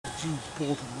She's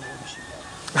bored of me, she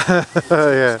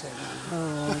Yeah.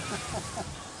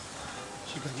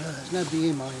 She goes, no, there's nobody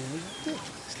in my ear.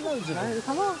 There's loads of them. There's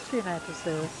a lot of teenagers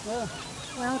there. Yeah.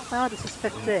 Well, my oldest is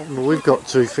 15. Well, we've got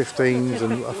two 15s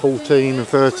and a 14 and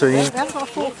 13. We haven't got a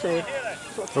 14.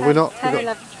 Have we not? 10, We've got-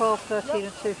 11, 12, 13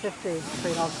 and 2 15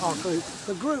 between our group.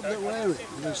 The group that we're in,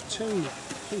 there's two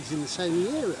kids in the same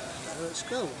year at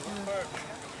school.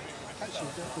 Actually,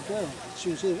 the girl, she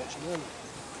was here watching earlier.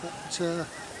 But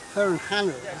her and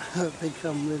Hannah have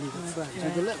become really good friends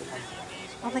with the little one.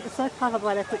 I think it's so clever the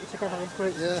way they put you together in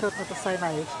groups of children of the same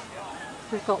age.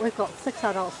 We've got 6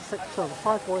 adults and 6 children,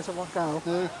 5 boys and 1 girl.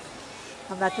 Yeah.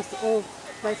 And they're just all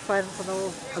great friends and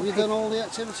all... Have you done all the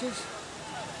activities?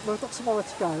 Well, we've got some more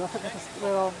to go. I think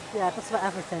we're on, just about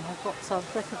everything. We've got some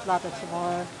Jacob's Ladder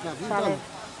tomorrow. Challenge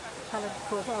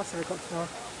course. What else have we got tomorrow?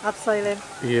 Abseiling.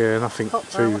 Yeah, nothing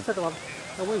What's the too... other one?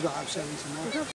 Oh, we've got abseiling tomorrow.